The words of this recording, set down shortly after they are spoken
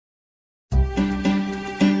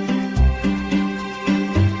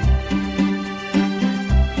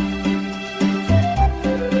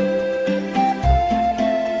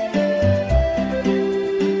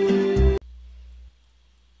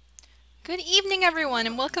evening, everyone,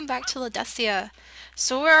 and welcome back to Ledesia.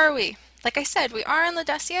 So where are we? Like I said, we are in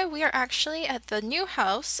Ledesia. We are actually at the new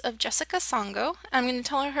house of Jessica Sango. I'm going to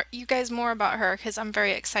tell you guys more about her because I'm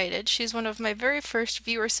very excited. She's one of my very first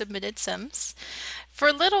viewer-submitted Sims. For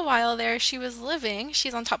a little while there, she's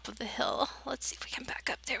on top of the hill. Let's see if we can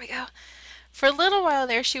back up. There we go. For a little while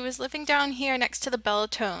there, she was living down here next to the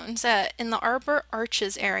Bellatones in the Arbor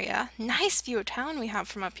Arches area. Nice view of town we have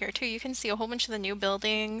from up here, too. You can see a whole bunch of the new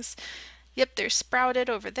buildings. Yep, there's Sprouted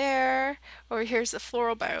over there. Over here's the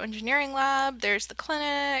Floral Bioengineering Lab. There's the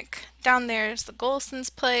clinic. Down there's the Golson's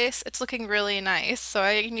place. It's looking really nice, so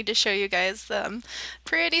I need to show you guys them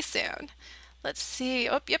pretty soon. Let's see.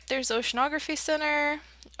 Oh, yep, there's Oceanography Center.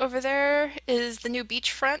 Over there is the new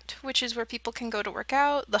beachfront, which is where people can go to work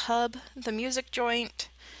out. The hub, the music joint.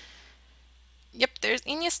 Yep, there's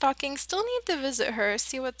Enya Stalking. Still need to visit her,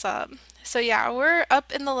 see what's up. So yeah, we're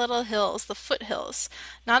up in the little hills, the foothills.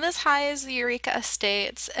 Not as high as the Eureka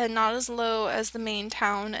Estates and not as low as the main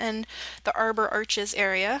town and the Arbor Arches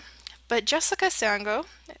area. But Jessica Sango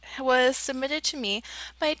was submitted to me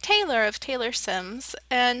by Taylor of Taylor Sims,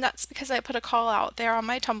 and that's because I put a call out there on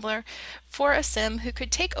my Tumblr for a sim who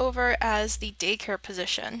could take over as the daycare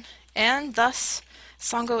position. And thus,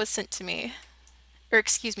 Sango was sent to me. Or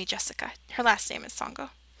excuse me, Jessica. Her last name is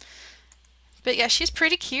Sango. But yeah, she's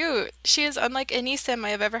pretty cute. She is unlike any sim I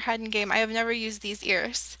have ever had in game. I have never used these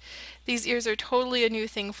ears. These ears are totally a new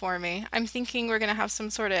thing for me. I'm thinking we're gonna have some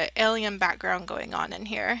sort of alien background going on in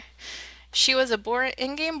here. She was a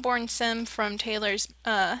in-game born sim from Taylor's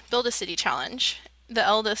Build a City challenge, the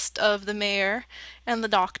eldest of the mayor and the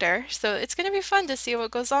doctor. So it's gonna be fun to see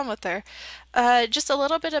what goes on with her. Just a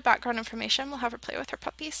little bit of background information. We'll have her play with her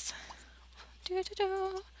puppies.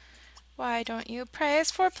 Doo-doo-doo. Why don't you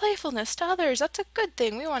praise for playfulness to others? That's a good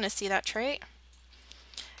thing. We want to see that trait.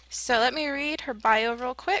 So let me read her bio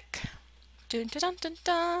real quick. Dun dun dun dun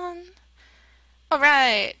dun.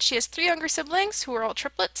 Alright, she has 3 younger siblings who are all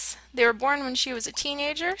triplets. They were born when she was a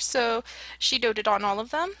teenager, so she doted on all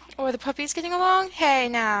of them. Oh, are the puppies getting along? Hey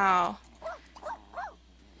now!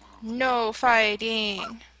 No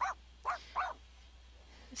fighting.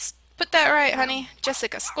 Put that right, honey.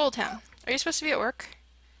 Jessica, scold him. Are you supposed to be at work?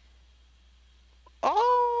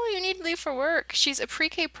 Oh, you need to leave for work. She's a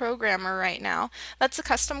pre-K programmer right now. That's a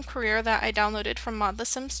custom career that I downloaded from Mod The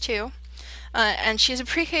Sims 2. And she's a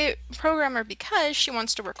pre-K programmer because she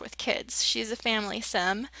wants to work with kids. She's a family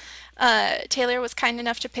sim. Taylor was kind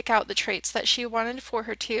enough to pick out the traits that she wanted for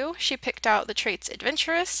her too. She picked out the traits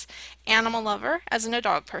adventurous, animal lover, as in a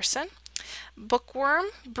dog person, bookworm,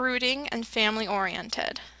 brooding, and family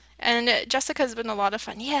oriented. And Jessica's been a lot of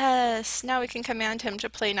fun. Yes, now we can command him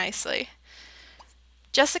to play nicely.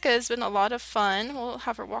 Jessica has been a lot of fun. We'll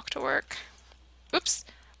have her walk to work. Oops.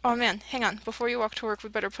 Oh man, hang on. Before you walk to work, we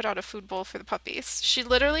better put out a food bowl for the puppies. She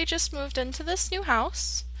literally just moved into this new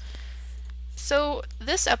house. So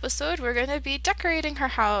this episode, we're going to be decorating her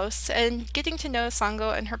house and getting to know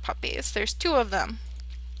Sango and her puppies. There's 2 of them.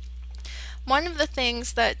 One of the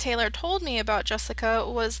things that Taylor told me about Jessica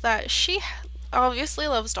was that she obviously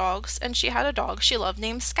loves dogs, and she had a dog she loved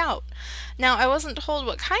named Scout. Now, I wasn't told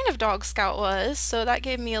what kind of dog Scout was, so that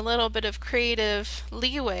gave me a little bit of creative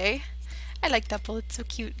leeway. I like that bowl, it's so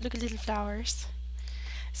cute. Look at little flowers.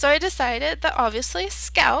 So I decided that obviously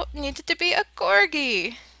Scout needed to be a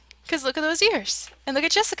Corgi. Because look at those ears. And look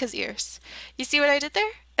at Jessica's ears. You see what I did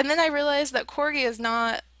there? And then I realized that Corgi is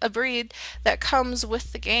not a breed that comes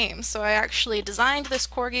with the game. So I actually designed this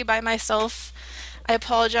Corgi by myself. I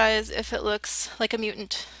apologize if it looks like a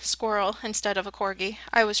mutant squirrel instead of a Corgi.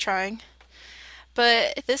 I was trying.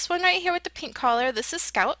 But this one right here with the pink collar, this is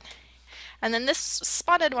Scout. And then this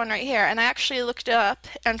spotted one right here, and I actually looked it up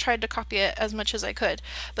and tried to copy it as much as I could.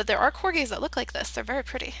 But there are Corgis that look like this. They're very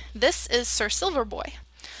pretty. This is Sir Silverboy,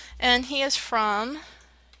 and he is from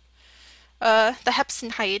the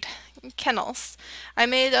Hepsenheid kennels. I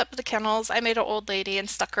made up the kennels. I made an old lady and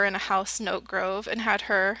stuck her in a house in Oak Grove and had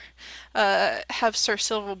her have Sir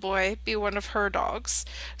Silverboy be one of her dogs.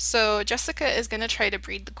 So Jessica is going to try to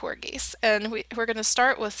breed the Corgis, and we're going to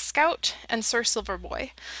start with Scout and Sir Silverboy.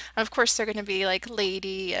 And of course they're going to be like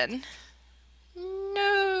Lady and...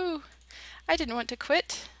 No! I didn't want to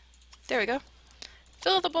quit. There we go.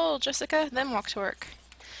 Fill the bowl, Jessica, then walk to work.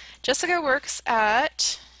 Jessica works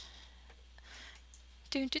at...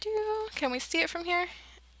 Can we see it from here?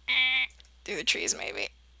 Through the trees, maybe.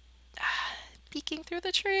 Peeking through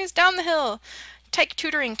the trees. Down the hill. Tyke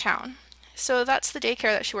Tutoring Town. So that's the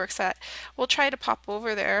daycare that she works at. We'll try to pop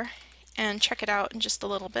over there and check it out in just a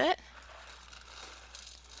little bit.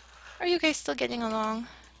 Are you guys still getting along?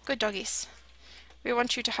 Good doggies. We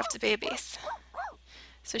want you to have the babies.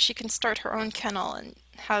 so she can start her own kennel and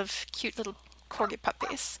have cute little corgi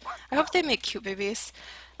puppies. I hope they make cute babies.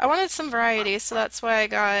 I wanted some variety, so that's why I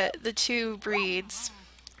got the two breeds.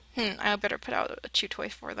 I better put out a chew toy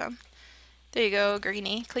for them. There you go,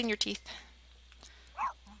 Greenie. Clean your teeth.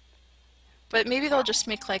 But maybe they'll just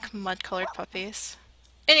make like mud-colored puppies.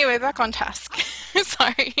 Anyway, back on task.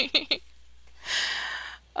 Sorry.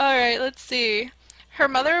 Alright, let's see. Her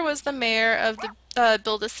mother was the mayor of the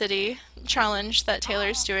Build a City challenge that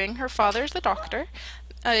Taylor's doing. Her father's the doctor.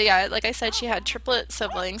 Yeah, like I said, she had triplet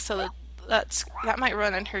siblings, so that might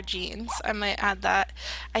run in her genes. I might add that.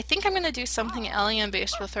 I think I'm going to do something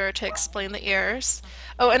alien-based with her to explain the ears.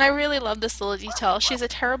 Oh, and I really love this little detail. She's a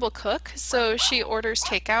terrible cook, so she orders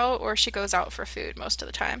takeout or she goes out for food most of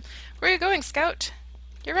the time. Where are you going, Scout?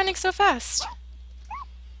 You're running so fast.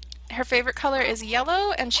 Her favorite color is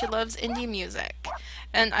yellow, and she loves indie music.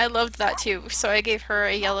 And I loved that too, so I gave her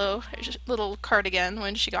a yellow little cardigan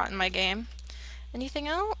when she got in my game. Anything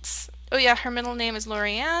else? Oh yeah, her middle name is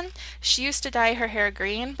Lorianne. She used to dye her hair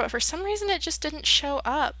green, but for some reason it just didn't show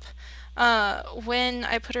up when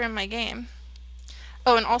I put her in my game.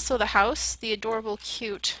 Oh, and also the house, the adorable,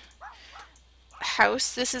 cute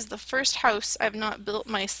house. This is the first house I've not built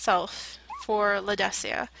myself for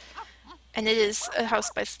Ledesia. And it is a house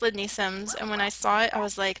by Seri Sims, and when I saw it, I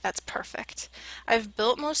was like, that's perfect. I've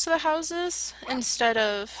built most of the houses instead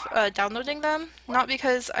of downloading them, not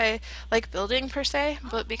because I like building per se,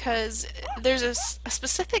 but because there's a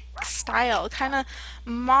specific style, kind of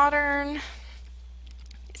modern,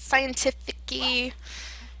 scientific-y,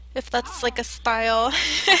 if that's like a style,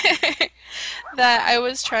 that I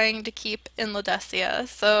was trying to keep in Ledesia.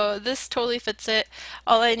 So this totally fits it.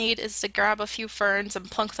 All I need is to grab a few ferns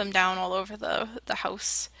and plunk them down all over the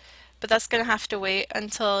house. But that's gonna have to wait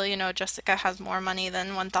until, you know, Jessica has more money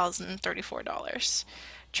than $1,034.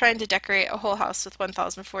 Trying to decorate a whole house with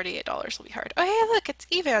 $1,048 will be hard. Oh hey, look, it's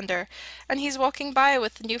Evander! And he's walking by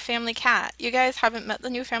with the new family cat. You guys haven't met the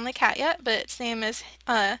new family cat yet, but its name is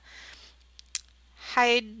Heidelglo.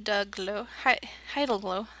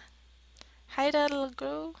 Heidelglo? How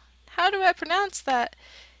do I pronounce that?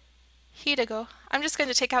 Hidago. I'm just going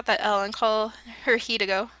to take out that L and call her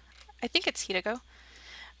Hidago. I think it's Hidago.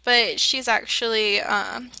 But she's actually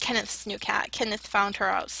Kenneth's new cat. Kenneth found her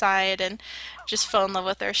outside and just fell in love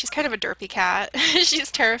with her. She's kind of a derpy cat.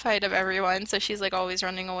 She's terrified of everyone, so she's like always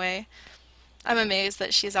running away. I'm amazed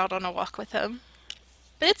that she's out on a walk with him.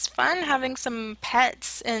 But it's fun having some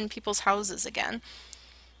pets in people's houses again.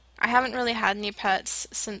 I haven't really had any pets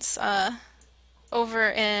since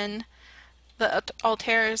over in the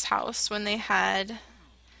Altair's house when they had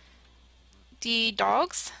the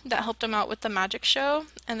dogs that helped them out with the magic show,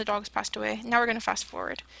 and the dogs passed away. Now we're going to fast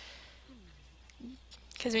forward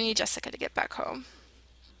because we need Jessica to get back home.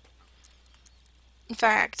 In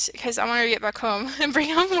fact, because I want her to get back home and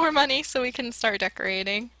bring home more money so we can start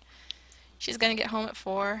decorating. She's gonna get home at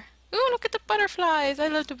 4. Ooh, look at the butterflies! I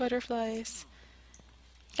love the butterflies.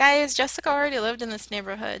 Guys, Jessica already lived in this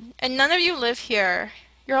neighborhood. And none of you live here.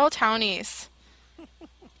 You're all townies.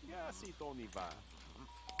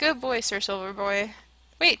 Good boy, Sir Silverboy.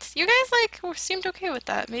 Wait, you guys, like, seemed okay with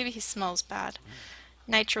that. Maybe he smells bad.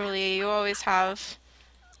 Naturally, you always have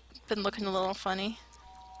been looking a little funny.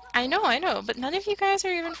 I know, but none of you guys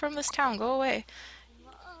are even from this town. Go away.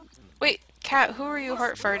 Wait, cat, who are you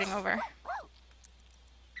heart farting over?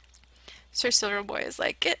 Sir Silverboy is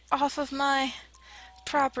like, get off of my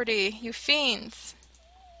property, you fiends.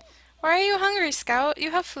 Why are you hungry, Scout?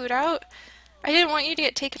 You have food out. I didn't want you to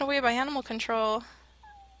get taken away by animal control.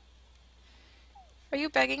 Are you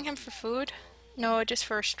begging him for food? No, just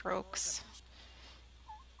for strokes.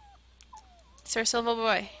 Sir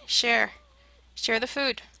Silverboy, share. Share the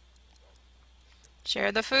food.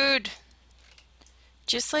 Share the food.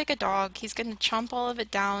 Just like a dog, he's gonna chomp all of it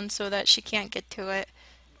down so that she can't get to it.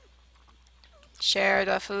 Share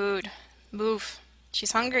the food. Move.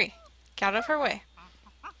 She's hungry. Get out of her way.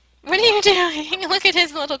 What are you doing? Look at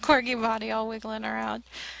his little corgi body all wiggling around.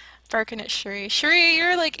 Barking at Seri. Seri,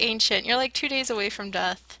 you're like ancient. You're like 2 days away from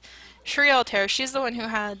death. Seri Altair, she's the one who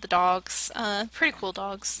had the dogs. Pretty cool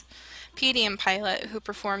dogs. Petey and Pilot, who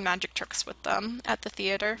performed magic tricks with them at the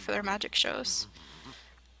theater for their magic shows.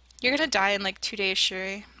 You're gonna die in like 2 days,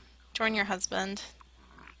 Seri. Join your husband.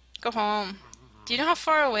 Go home. Do you know how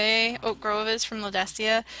far away Oak Grove is from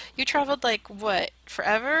Ledesia? You traveled like, what,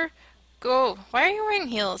 forever? Go. Why are you wearing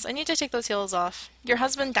heels? I need to take those heels off. Your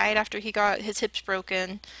husband died after he got his hips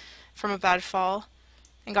broken from a bad fall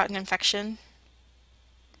and got an infection.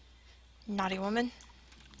 Naughty woman.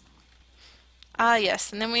 Ah,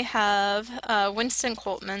 yes, and then we have Winston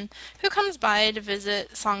Coltman, who comes by to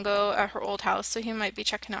visit Sango at her old house, so he might be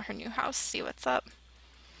checking out her new house, see what's up.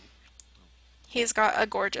 He's got a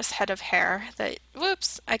gorgeous head of hair that,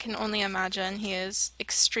 whoops, I can only imagine he is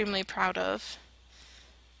extremely proud of.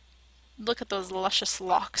 Look at those luscious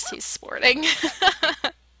locks he's sporting.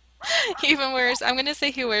 He even wears, I'm gonna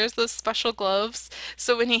say he wears those special gloves,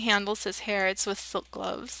 so when he handles his hair, it's with silk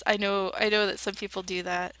gloves. I know that some people do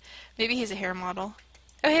that. Maybe he's a hair model.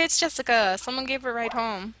 Oh, hey, it's Jessica. Someone gave her a ride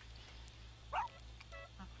home.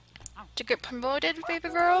 Did you get promoted, baby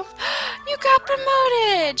girl? You got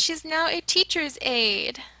promoted! She's now a teacher's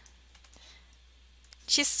aide.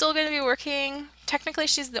 She's still going to be working. Technically,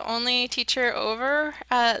 she's the only teacher over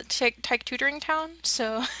at Tyke Tutoring Town,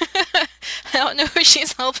 so I don't know who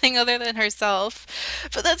she's helping other than herself.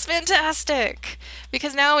 But that's fantastic,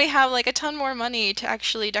 because now we have like a ton more money to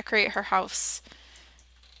actually decorate her house.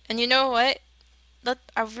 And you know what?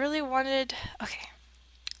 I really wanted... Okay.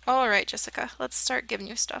 Alright, Jessica, let's start giving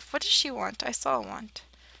you stuff. What does she want? I saw a want.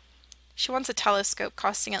 She wants a telescope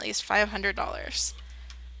costing at least $500.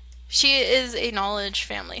 She is a knowledge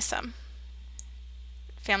family sim.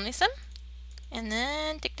 Family sim? And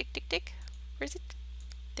then tick tick tick tick. Where's it?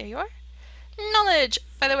 There you are. Knowledge!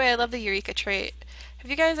 By the way, I love the Eureka trait. Have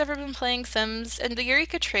you guys ever been playing Sims? And the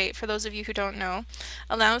Eureka trait, for those of you who don't know,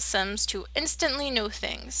 allows Sims to instantly know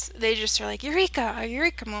things. They just are like, Eureka! A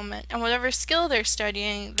Eureka moment. And whatever skill they're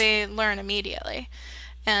studying, they learn immediately.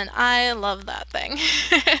 And I love that thing.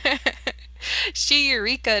 She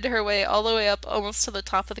Eureka'd her way all the way up almost to the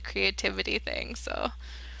top of the creativity thing, so.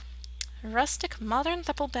 Rustic modern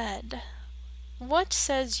double bed. What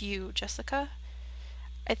says you, Jessica?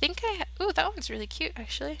 I think ooh, that one's really cute,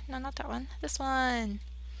 actually. No, not that one. This one.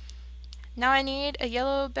 Now I need a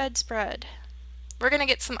yellow bedspread. We're gonna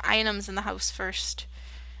get some items in the house first.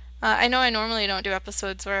 I know I normally don't do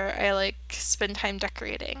episodes where I, like, spend time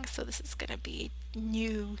decorating, so this is gonna be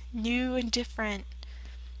new and different.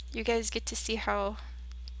 You guys get to see how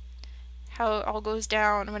it all goes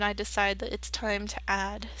down when I decide that it's time to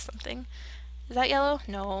add something. Is that yellow?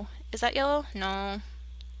 No. Is that yellow? No.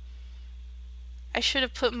 I should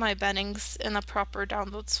have put my beddings in the proper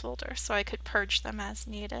downloads folder so I could purge them as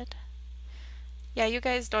needed. Yeah, you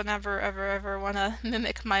guys don't ever want to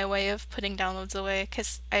mimic my way of putting downloads away,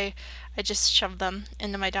 because I just shove them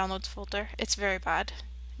into my downloads folder. It's very bad.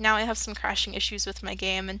 Now I have some crashing issues with my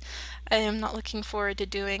game, and I am not looking forward to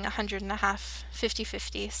doing 100.5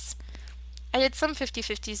 50/50s. I did some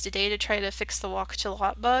 50/50s today to try to fix the walk to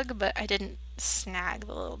lot bug, but I didn't snag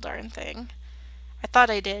the little darn thing. I thought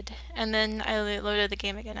I did, and then I loaded the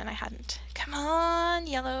game again and I hadn't. Come on,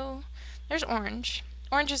 yellow. There's orange.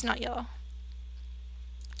 Orange is not yellow.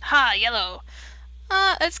 Ha, yellow.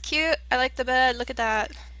 Ah, that's cute. I like the bed. Look at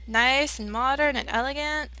that. Nice and modern and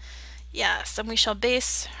elegant. Yes, and we shall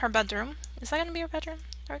base her bedroom. Is that going to be her bedroom?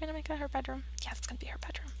 Are we going to make that her bedroom? Yeah, that's going to be her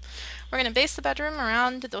bedroom. We're going to base the bedroom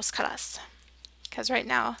around those colors. Because right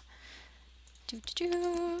now...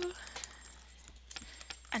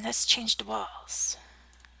 And let's change the walls.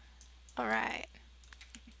 Alright.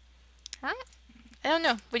 I don't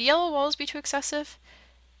know. Would yellow walls be too excessive?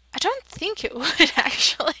 I don't think it would,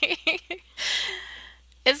 actually.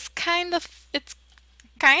 It's kind of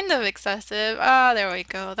excessive. Ah, there we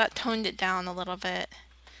go. That toned it down a little bit.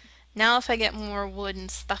 Now if I get more wood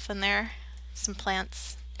and stuff in there, some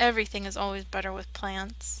plants. Everything is always better with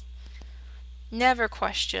plants. Never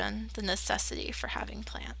question the necessity for having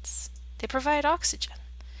plants. They provide oxygen.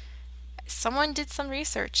 Someone did some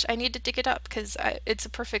research. I need to dig it up because it's a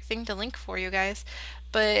perfect thing to link for you guys.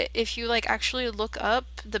 But if you like actually look up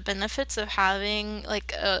the benefits of having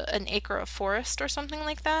like an acre of forest or something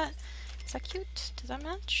like that. Is that cute? Does that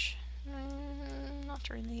match? Not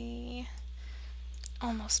really.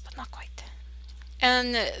 Almost, but not quite.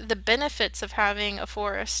 And the benefits of having a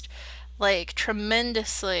forest, like,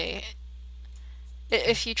 tremendously.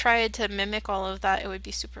 If you tried to mimic all of that, it would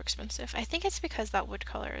be super expensive. I think it's because that wood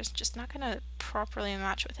color is just not going to properly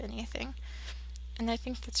match with anything. And I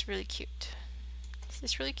think that's really cute. Is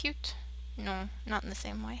this really cute? No, not in the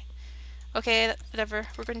same way. Okay, whatever.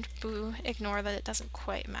 We're going to ignore that it doesn't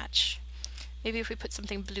quite match. Maybe if we put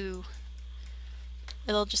something blue,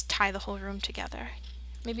 it'll just tie the whole room together.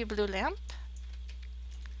 Maybe a blue lamp?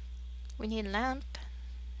 We need a lamp.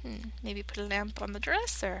 Maybe put a lamp on the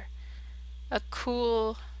dresser. A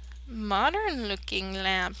cool, modern-looking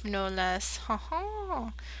lamp, no less. Ha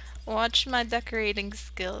ha! Watch my decorating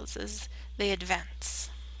skills as they advance.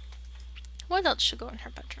 What else should go in her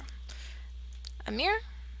bedroom? A mirror?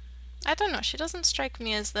 I don't know. She doesn't strike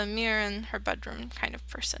me as the mirror in her bedroom kind of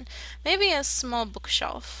person. Maybe a small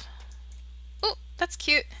bookshelf. Ooh, That's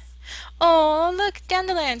cute. Oh, look,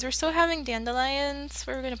 dandelions. We're still having dandelions.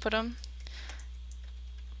 Where are we gonna put them?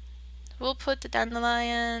 We'll put the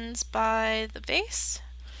dandelions by the vase.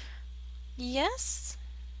 Yes?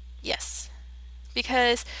 Yes.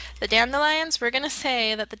 Because the dandelions, we're gonna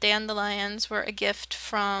say that the dandelions were a gift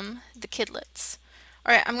from the kidlets.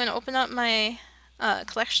 Alright, I'm gonna open up my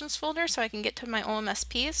collections folder so I can get to my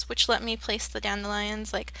OMSPs, which let me place the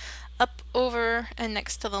dandelions like up, over, and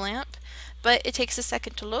next to the lamp. But it takes a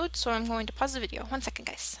second to load, so I'm going to pause the video. 1 second,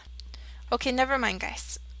 guys. Okay, never mind,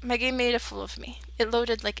 guys. My game made a fool of me. It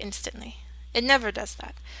loaded like instantly. It never does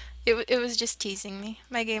that. It was just teasing me.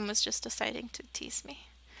 My game was just deciding to tease me.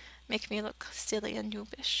 Make me look silly and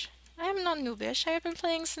noobish. I am not noobish. I have been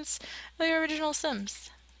playing since the original Sims.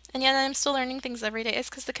 And yet I'm still learning things every day. It's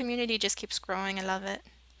because the community just keeps growing. I love it.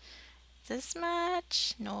 This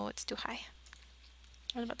much? No, it's too high.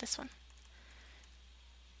 What about this one?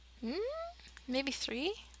 Maybe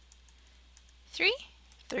 3? 3?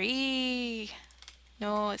 3.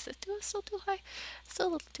 No, is it still too high? Still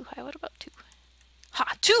a little too high. What about 2?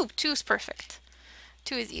 Ha! 2! 2 is perfect.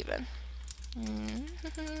 2 is even.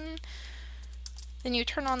 Then you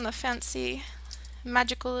turn on the fancy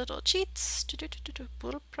magical little cheats.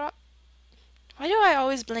 Why do I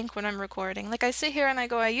always blink when I'm recording? Like, I sit here and I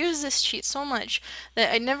go, I use this cheat so much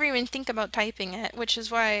that I never even think about typing it, which is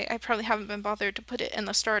why I probably haven't been bothered to put it in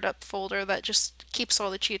the startup folder that just keeps all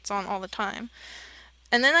the cheats on all the time.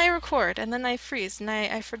 And then I record, and then I freeze, and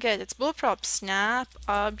I forget. It's bullprop, snap,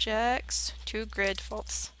 objects, to grid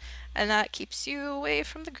faults. And that keeps you away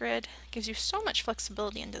from the grid. Gives you so much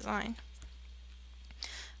flexibility in design.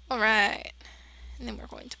 Alright. And then we're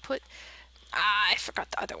going to put... I forgot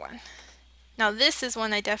the other one. Now this is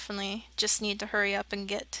one I definitely just need to hurry up and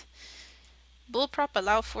get. Bullprop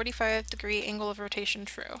allow 45-degree angle of rotation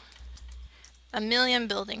true. A million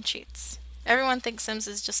building cheats. Everyone thinks Sims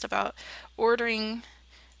is just about ordering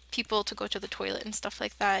people to go to the toilet and stuff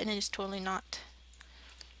like that, and it is totally not.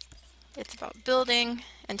 It's about building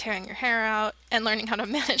and tearing your hair out and learning how to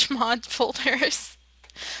manage mod folders.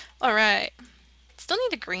 Alright. Still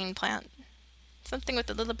need a green plant. Something with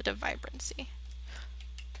a little bit of vibrancy.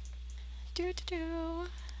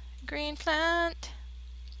 Green plant.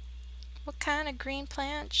 What kind of green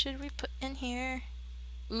plant should we put in here?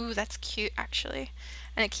 Ooh, that's cute actually.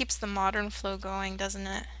 And it keeps the modern flow going, doesn't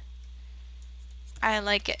it? I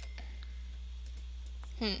like it.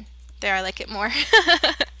 There, I like it more.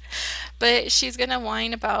 But she's gonna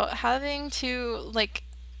whine about having to, like,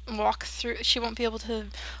 walk through. She won't be able to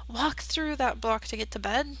walk through that block to get to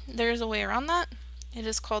bed. There's a way around that. It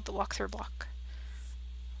is called the walk-through block.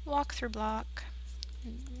 Walk-through block.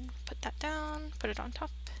 Put that down. Put it on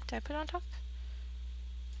top. Did I put it on top?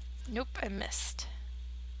 Nope, I missed.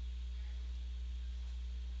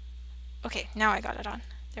 Okay, now I got it on.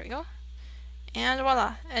 There we go. And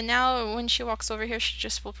voila. And now when she walks over here, she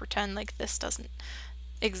just will pretend like this doesn't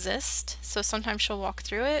exist. So sometimes she'll walk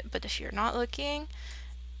through it, but if you're not looking,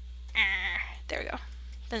 there we go.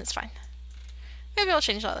 Then it's fine. Maybe I'll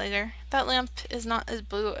change that later. That lamp is not as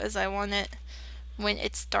blue as I want it when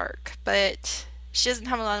it's dark, but she doesn't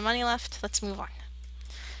have a lot of money left. Let's move on.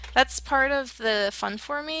 That's part of the fun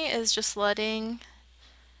for me, is just letting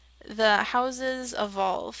the houses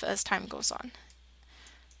evolve as time goes on.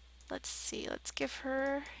 Let's see, let's give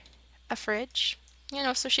her a fridge, you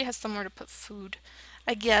know, so she has somewhere to put food.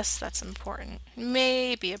 I guess that's important.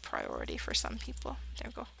 Maybe a priority for some people. There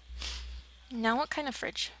we go. Now what kind of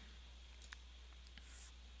fridge?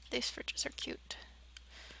 These fridges are cute.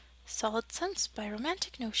 Solid Sense by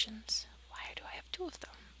Romantic Notions. Why do I have 2 of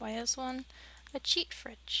them? Why is one a cheat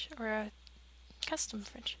fridge or a custom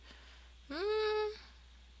fridge?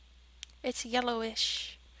 It's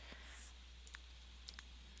yellowish.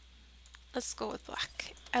 Let's go with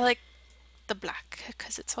black. I like the black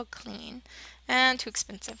because it's all clean and too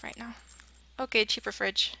expensive right now. Okay, cheaper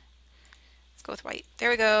fridge. Let's go with white. There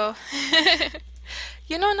we go.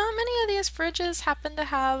 You know, not many of these fridges happen to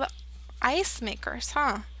have ice makers,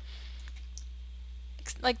 huh?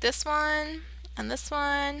 Like this one and this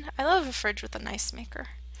one. I love a fridge with an ice maker.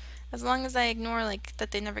 As long as I ignore like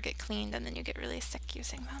that they never get cleaned and then you get really sick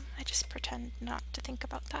using them. I just pretend not to think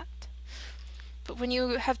about that. But when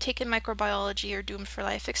you have taken microbiology, you're doomed for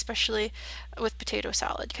life, especially with potato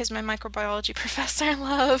salad, because my microbiology professor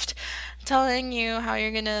loved telling you how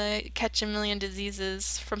you're gonna catch a million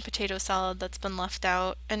diseases from potato salad that's been left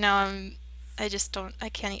out, and now I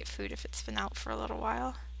can't eat food if it's been out for a little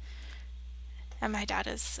while. And my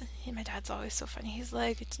dad's always so funny. He's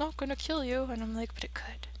like, it's not gonna kill you, and I'm like, but it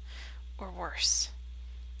could, or worse,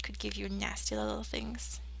 could give you nasty little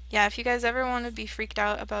things. Yeah, if you guys ever want to be freaked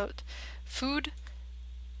out about food,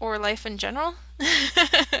 or life in general.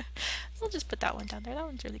 We'll just put that one down there. That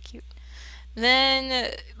one's really cute.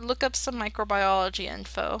 Then look up some microbiology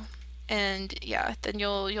info, and yeah, then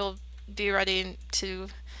you'll be ready to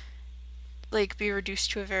like be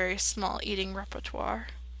reduced to a very small eating repertoire.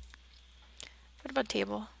 What about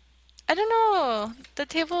table? I don't know. The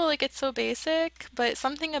table, like, it's so basic, but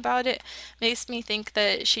something about it makes me think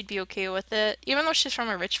that she'd be okay with it, even though she's from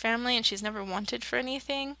a rich family and she's never wanted for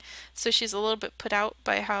anything. So she's a little bit put out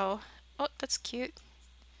by how, oh, that's cute.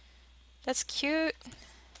 That's cute.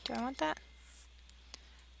 Do I want that?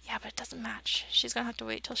 Yeah, but it doesn't match. She's gonna have to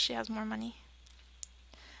wait till she has more money.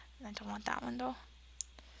 I don't want that one though.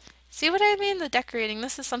 See what I mean? The decorating.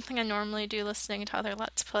 This is something I normally do listening to other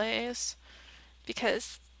Let's Plays.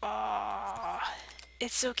 Because, oh,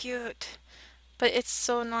 it's so cute. But it's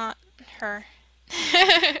so not her.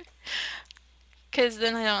 Because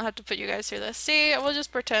then I don't have to put you guys through this. See, we'll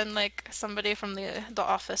just pretend like somebody from the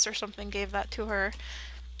office or something gave that to her.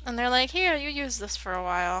 And they're like, here, you use this for a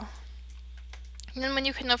while. And then when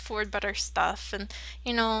you can afford better stuff and,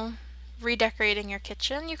 you know, redecorating your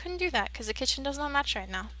kitchen, you can do that because the kitchen does not match right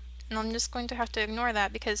now. And I'm just going to have to ignore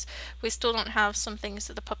that because we still don't have some things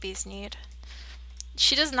that the puppies need.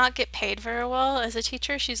 She does not get paid very well as a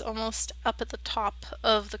teacher. She's almost up at the top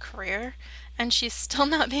of the career and she's still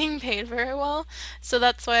not being paid very well. So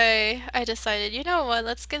that's why I decided, you know what,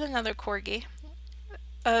 let's get another Corgi,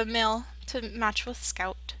 a male, to match with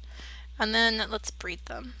Scout. And then let's breed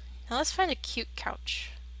them. Now let's find a cute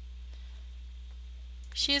couch.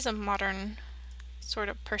 She is a modern sort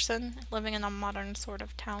of person living in a modern sort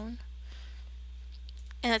of town.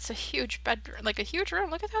 And it's a huge bedroom, like a huge room.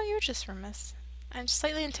 Look at how huge this room is. I'm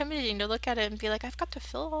slightly intimidating to look at it and be like, I've got to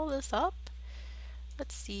fill all this up.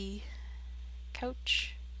 Let's see.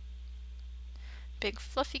 Couch. Big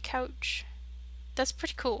fluffy couch. That's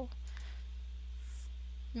pretty cool.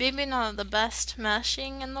 Maybe not the best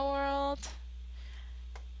meshing in the world,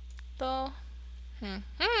 though.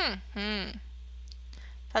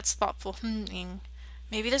 That's thoughtful.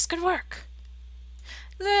 Maybe this could work.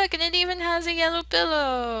 Look, and it even has a yellow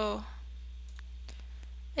pillow.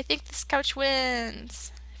 I think this couch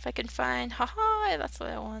wins. If I can find, haha, that's what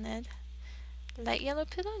I wanted. Light yellow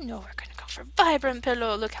pillow? No, we're gonna go for vibrant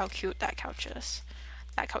pillow. Look how cute that couch is.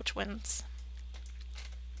 That couch wins.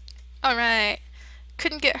 Alright.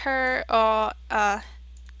 Couldn't get her. Oh,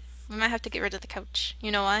 we might have to get rid of the couch.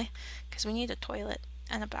 You know why? Because we need a toilet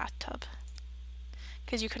and a bathtub.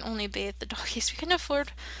 Because you can only bathe the doggies. We can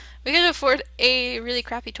afford a really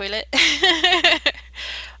crappy toilet.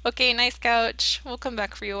 Okay, nice couch. We'll come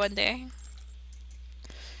back for you one day.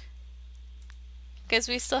 Because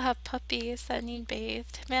we still have puppies that need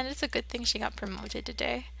bathed. Man, it's a good thing she got promoted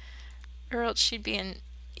today. Or else she'd be in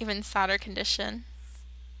even sadder condition.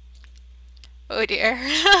 Oh dear.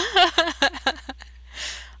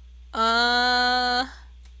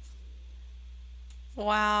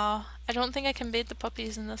 Wow. I don't think I can bathe the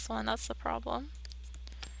puppies in this one. That's the problem.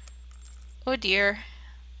 Oh dear.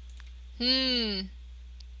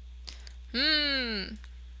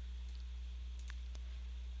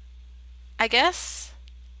 I guess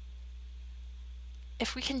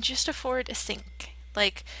if we can just afford a sink,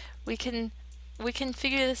 like we can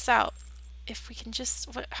figure this out. If we can just,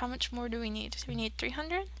 how much more do we need? Do we need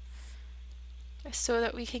 300? So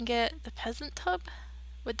that we can get the peasant tub?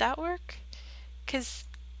 Would that work? Because,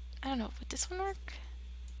 I don't know, would this one work?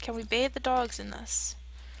 Can we bathe the dogs in this?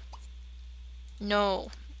 No.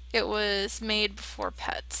 It was made before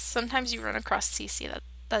pets. Sometimes you run across CC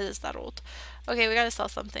that is that old. Okay, we gotta sell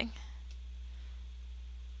something.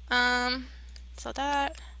 Sell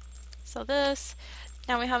that. Sell this.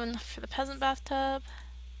 Now we have enough for the peasant bathtub.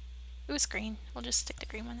 Ooh, it's green. We'll just stick the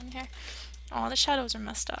green one in here. Oh, the shadows are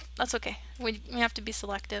messed up. That's okay. We have to be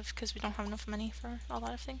selective because we don't have enough money for a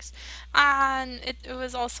lot of things. And it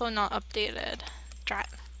was also not updated. Drat.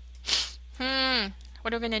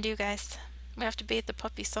 What are we gonna do, guys? We have to bathe the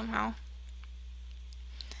puppy somehow.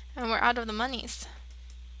 And we're out of the monies.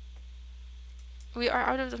 We are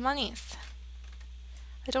out of the monies.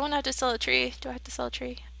 I don't want to have to sell a tree. Do I have to sell a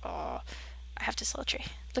tree? Oh, I have to sell a tree.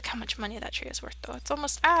 Look how much money that tree is worth, though. It's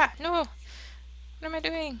almost... no! What am I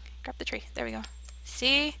doing? Grab the tree. There we go.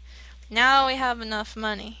 See? Now we have enough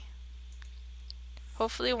money.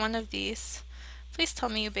 Hopefully one of these. Please tell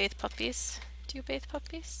me you bathe puppies. Do you bathe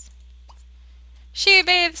puppies? She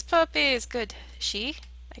bathes puppies! Good. She?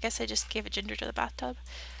 I guess I just gave a ginger to the bathtub.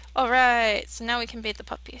 Alright, so now we can bathe the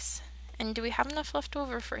puppies. And do we have enough left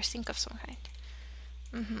over for a sink of some kind?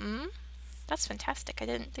 That's fantastic. I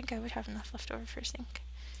didn't think I would have enough left over for a sink.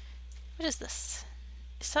 What is this?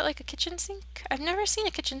 Is that like a kitchen sink? I've never seen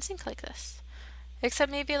a kitchen sink like this.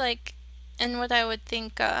 Except maybe like in what I would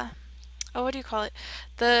think, oh, what do you call it?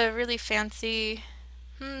 The really fancy,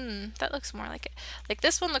 that looks more like it. Like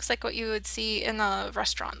this one looks like what you would see in a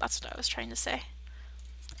restaurant. That's what I was trying to say.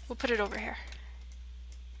 We'll put it over here.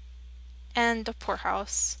 And a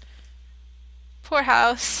poorhouse.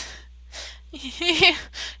 Poorhouse.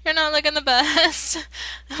 You're not looking the best.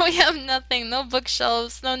 We have nothing. No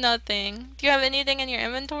bookshelves. No nothing. Do you have anything in your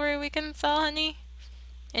inventory we can sell, honey?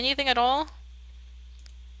 Anything at all?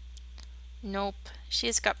 Nope.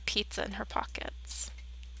 She's got pizza in her pockets.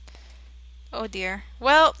 Oh dear.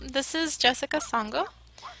 Well, this is Jessica Sango.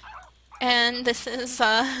 And this is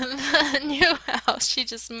the new house she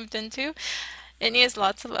just moved into. It needs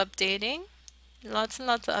lots of updating. Lots and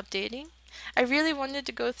lots of updating. I really wanted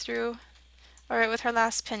to go through, alright, with her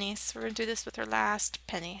last pennies. We're going to do this with her last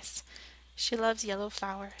pennies. She loves yellow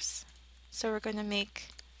flowers. So we're going to make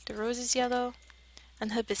the roses yellow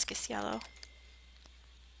and hibiscus yellow.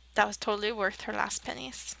 That was totally worth her last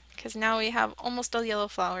pennies. Because now we have almost all yellow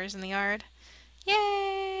flowers in the yard.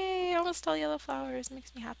 Yay! Almost all yellow flowers.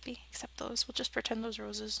 Makes me happy. Except those. We'll just pretend those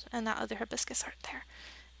roses and that other hibiscus aren't there.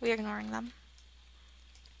 We're ignoring them.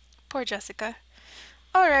 Poor Jessica.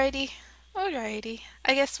 Alrighty. Alrighty.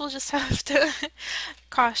 I guess we'll just have to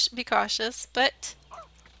be cautious. But,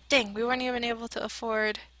 dang, we weren't even able to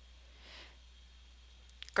afford...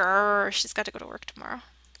 Grrr, she's got to go to work tomorrow.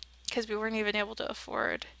 Because we weren't even able to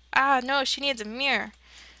afford... Ah, no, she needs a mirror.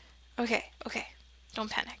 Okay, okay. Don't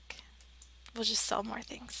panic. We'll just sell more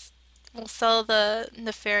things. We'll sell the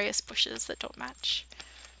nefarious bushes that don't match.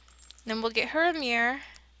 Then we'll get her a mirror.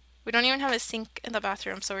 We don't even have a sink in the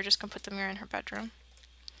bathroom, so we're just going to put the mirror in her bedroom.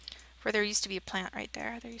 Where there used to be a plant right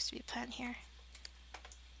there. There used to be a plant here.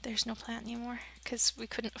 There's no plant anymore, because we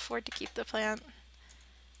couldn't afford to keep the plant.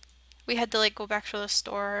 We had to like go back to the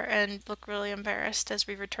store and look really embarrassed as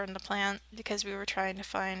we returned the plant, because we were trying to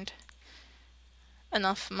find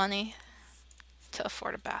enough money to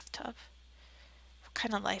afford a bathtub. What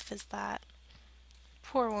kind of life is that?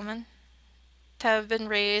 Poor woman. To have been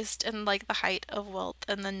raised in like the height of wealth,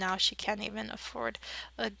 and then now she can't even afford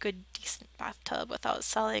a good decent bathtub without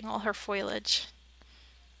selling all her foliage.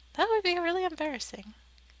 That would be really embarrassing.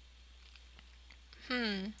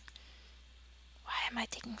 Why am I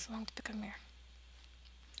taking so long to pick a mirror?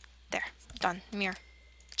 There, done. Mirror.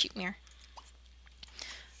 Cheap mirror.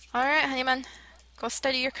 Alright, honey bun. Go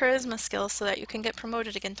study your charisma skills so that you can get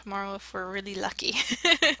promoted again tomorrow if we're really lucky.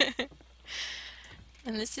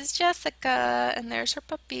 And this is Jessica, and there's her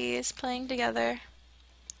puppies playing together.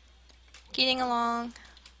 Getting along.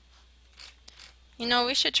 You know,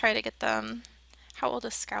 we should try to get them... How old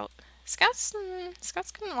is Scout? Scout's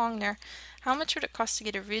coming along there. How much would it cost to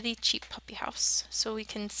get a really cheap puppy house so we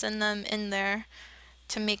can send them in there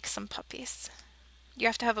to make some puppies? You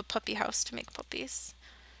have to have a puppy house to make puppies.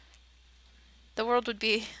 The world would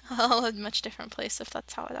be a much different place if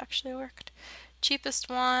that's how it actually worked. Cheapest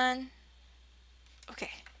one...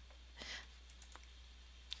 Okay.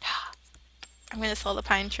 I'm gonna sell the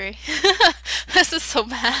pine tree. This is so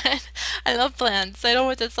bad. I love plants. I don't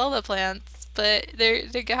want to sell the plants, but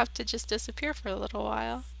they have to just disappear for a little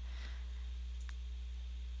while.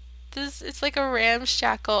 It's like a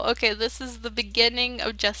ramshackle. Okay, this is the beginning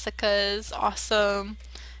of Jessica's awesome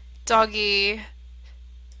doggy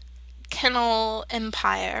kennel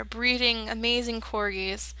empire, breeding amazing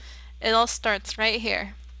corgis. It all starts right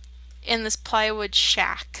here in this plywood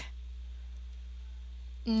shack.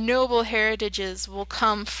 Noble heritages will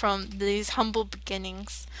come from these humble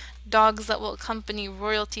beginnings, dogs that will accompany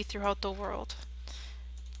royalty throughout the world.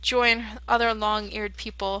 Join other long-eared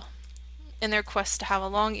people in their quest to have a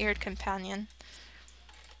long-eared companion.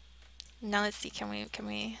 Now let's see, can we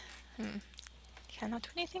cannot do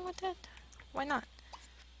anything with it? Why not?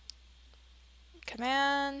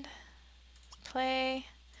 Command, play.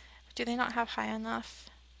 Do they not have high enough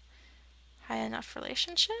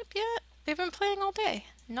relationship yet? They've been playing all day.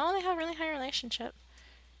 No, they have really high relationship.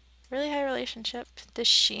 Really high relationship. Does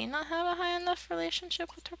she not have a high enough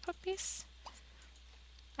relationship with her puppies?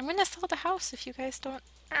 I'm gonna sell the house if you guys don't...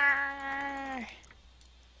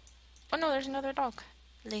 Oh no, there's another dog.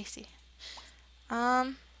 Lacey.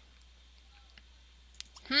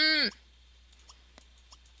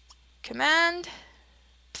 Command.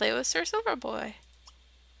 Play with Sir Silverboy.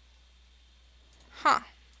 Huh.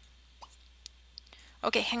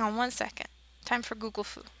 Okay, hang on one second. Time for Google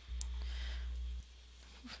Foo.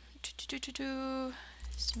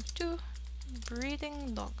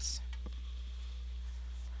 Breeding dogs.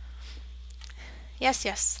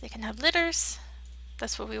 Yes, they can have litters.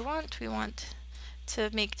 That's what we want. We want to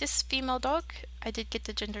make this female dog. I did get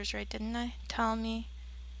the genders right, didn't I? Tell me.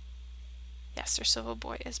 Yes, Sir Silver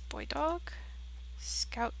Boy is boy dog.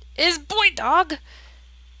 Scout is boy dog!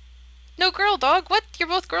 No girl dog? What? You're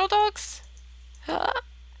both girl dogs? How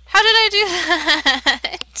did I do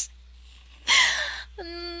that?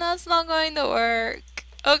 That's not going to work.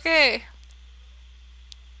 Okay.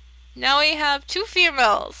 Now we have two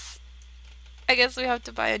females. I guess we have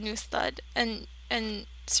to buy a new stud. And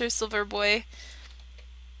Sir Silver Boy.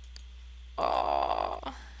 Oh,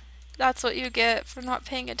 that's what you get for not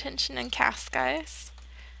paying attention in cast, guys.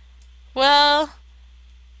 Well,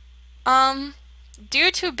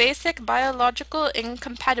 due to basic biological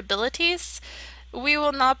incompatibilities, we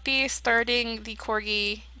will not be starting the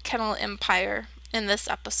Corgi Kennel Empire in this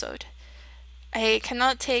episode. I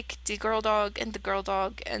cannot take the girl dog and the girl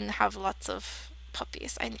dog and have lots of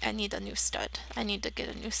puppies. I need a new stud. I need to get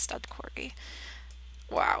a new stud Corgi.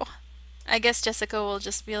 Wow. I guess Jessica will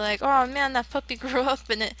just be like, oh man, that puppy grew up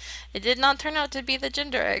and it did not turn out to be the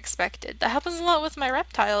gender I expected. That happens a lot with my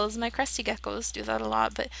reptiles. My cresty geckos do that a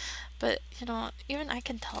lot, but you know, even I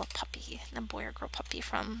can tell a puppy, a boy or girl puppy,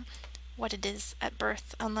 from what it is at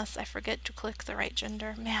birth, unless I forget to click the right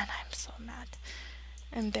gender. Man, I'm so mad.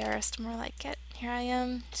 Embarrassed, more like it. Here I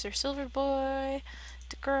am, Sir Silver Boy,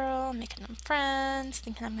 the girl, making them friends,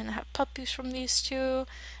 thinking I'm gonna have puppies from these two,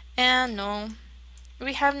 and no.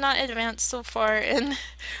 We have not advanced so far in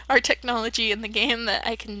our technology in the game that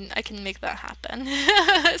I can make that happen.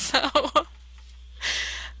 So,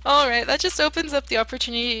 alright, that just opens up the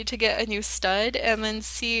opportunity to get a new stud and then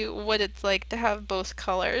see what it's like to have both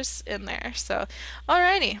colors in there. So,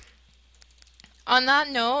 alrighty. On that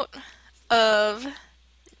note of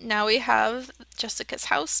now we have Jessica's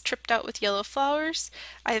house tripped out with yellow flowers.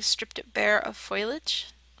 I have stripped it bare of foliage.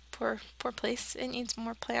 Poor place. It needs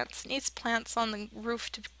more plants. It needs plants on the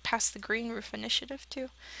roof to pass the green roof initiative too.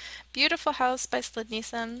 Beautiful house by Seri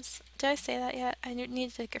Sims. Did I say that yet? I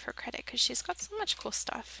need to give her credit because she's got so much cool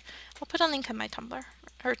stuff. I'll put a link in my Tumblr,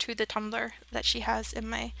 or to the Tumblr that she has in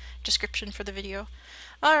my description for the video.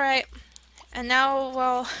 Alright, and now,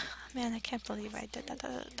 well, man, I can't believe I did that.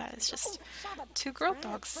 That is just two girl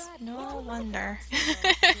dogs. No wonder.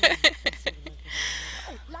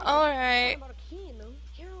 Alright.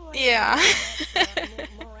 Yeah.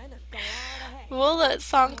 We'll let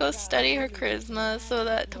Sango study her charisma so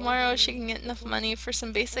that tomorrow she can get enough money for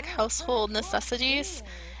some basic household necessities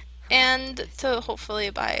and to hopefully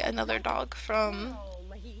buy another dog from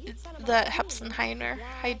the Hepsenheimer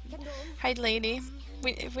Hide lady.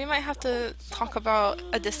 We might have to talk about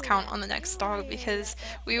a discount on the next dog because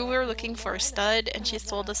we were looking for a stud and she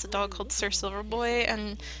sold us a dog called Sir Silverboy,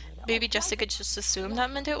 and maybe Jessica just assumed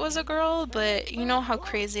that meant it was a girl, but you know how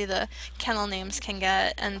crazy the kennel names can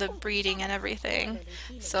get and the breeding and everything.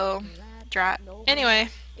 So, drat. Anyway,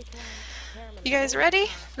 you guys ready?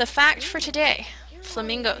 The fact for today.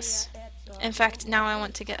 Flamingos. In fact, now I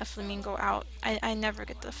want to get a flamingo out. I never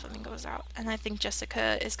get the flamingos out. And I think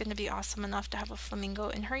Jessica is going to be awesome enough to have a flamingo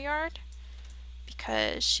in her yard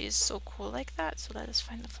because she's so cool like that. So let us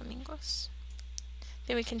find the flamingos.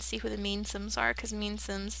 Then we can see who the mean Sims are, because mean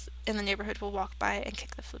Sims in the neighborhood will walk by and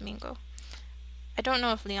kick the flamingo. I don't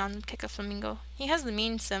know if Leon would kick a flamingo. He has the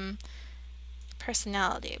mean Sim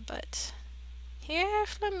personality, but... Here,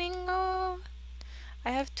 flamingo! I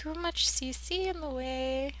have too much CC in the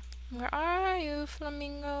way. Where are you,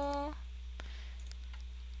 flamingo?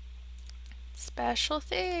 Special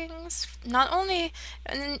things. Not only...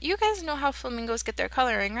 And you guys know how flamingos get their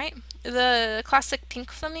coloring, right? The classic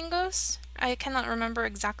pink flamingos. I cannot remember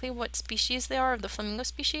exactly what species they are of the flamingo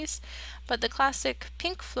species, but the classic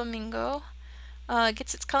pink flamingo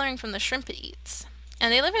gets its coloring from the shrimp it eats.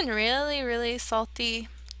 And they live in really, really salty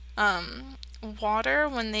water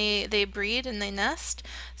when they breed and they nest.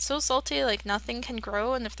 So salty, like nothing can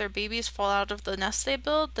grow, and if their babies fall out of the nest they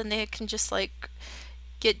build, then they can just like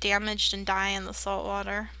get damaged and die in the salt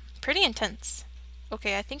water. Pretty intense.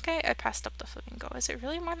 Okay, I think I passed up the flamingo. Is it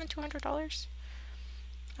really more than $200?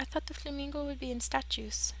 I thought the flamingo would be in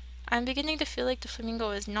statues. I'm beginning to feel like the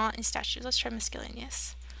flamingo is not in statues. Let's try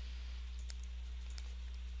miscellaneous.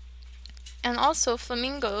 And also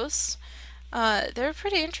flamingos, they're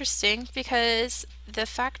pretty interesting because the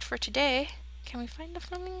fact for today, can we find the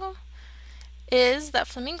flamingo? Is that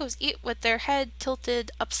flamingos eat with their head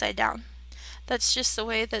tilted upside down. That's just the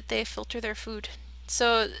way that they filter their food.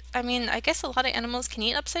 So, I mean, I guess a lot of animals can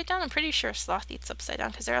eat upside down. I'm pretty sure sloth eats upside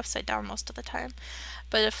down because they're upside down most of the time.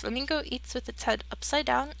 But a flamingo eats with its head upside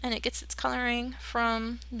down and it gets its coloring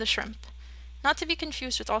from the shrimp. Not to be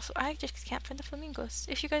confused with also, I just can't find the flamingos.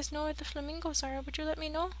 If you guys know where the flamingos are, would you let me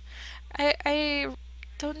know? I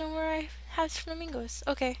don't know where I have flamingos.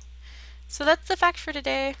 Okay, so that's the fact for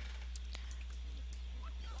today.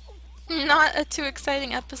 Not a too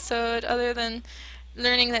exciting episode other than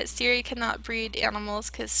learning that Siri cannot breed animals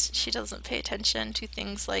because she doesn't pay attention to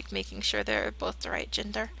things like making sure they're both the right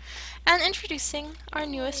gender. And introducing our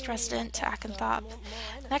newest resident to Akenthop.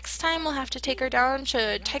 Next time we'll have to take her down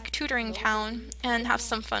to Tyke Tutoring Town and have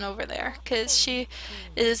some fun over there because she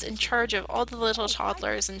is in charge of all the little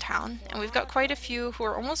toddlers in town. And we've got quite a few who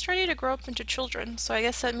are almost ready to grow up into children, so I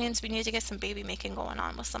guess that means we need to get some baby making going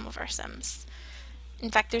on with some of our Sims. In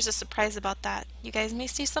fact, there's a surprise about that. You guys may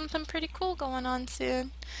see something pretty cool going on soon.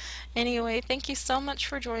 Anyway, thank you so much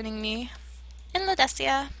for joining me in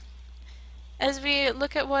Ledesia as we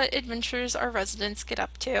look at what adventures our residents get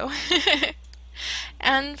up to.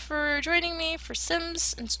 And for joining me for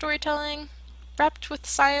Sims and storytelling, wrapped with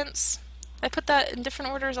science. I put that in different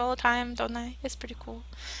orders all the time, don't I? It's pretty cool.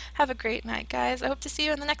 Have a great night, guys. I hope to see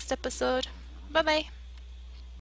you in the next episode. Bye bye.